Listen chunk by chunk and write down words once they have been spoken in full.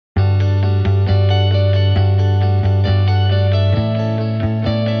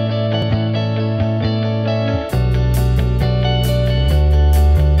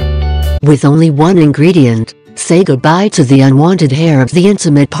With only one ingredient, say goodbye to the unwanted hair of the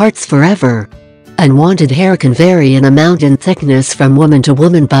intimate parts forever. Unwanted hair can vary in amount and thickness from woman to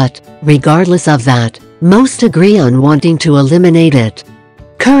woman, but, regardless of that, most agree on wanting to eliminate it.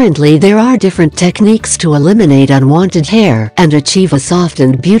 Currently, there are different techniques to eliminate unwanted hair and achieve a soft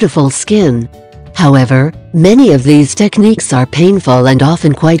and beautiful skin. However, many of these techniques are painful and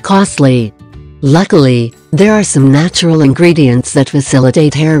often quite costly. Luckily, there are some natural ingredients that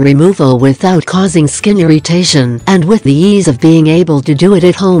facilitate hair removal without causing skin irritation and with the ease of being able to do it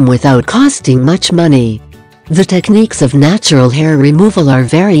at home without costing much money. The techniques of natural hair removal are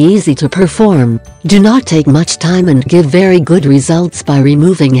very easy to perform, do not take much time, and give very good results by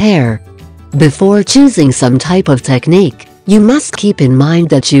removing hair. Before choosing some type of technique, you must keep in mind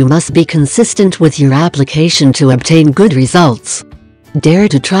that you must be consistent with your application to obtain good results. Dare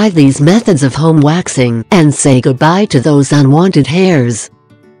to try these methods of home waxing and say goodbye to those unwanted hairs.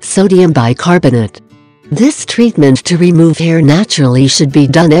 Sodium bicarbonate. This treatment to remove hair naturally should be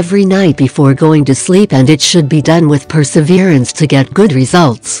done every night before going to sleep, and it should be done with perseverance to get good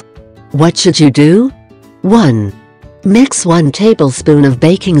results. What should you do? 1. Mix 1 tablespoon of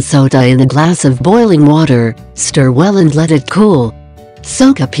baking soda in a glass of boiling water, stir well and let it cool.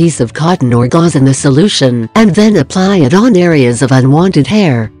 Soak a piece of cotton or gauze in the solution and then apply it on areas of unwanted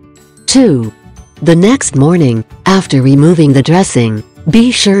hair. 2. The next morning, after removing the dressing,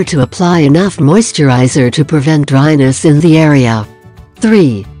 be sure to apply enough moisturizer to prevent dryness in the area.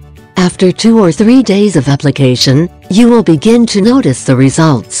 3. After 2 or 3 days of application, you will begin to notice the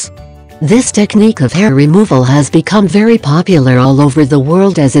results. This technique of hair removal has become very popular all over the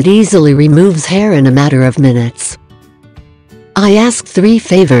world as it easily removes hair in a matter of minutes. I ask 3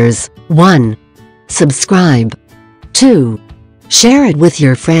 favors. 1. Subscribe. 2. Share it with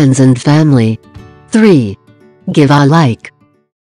your friends and family. 3. Give a like.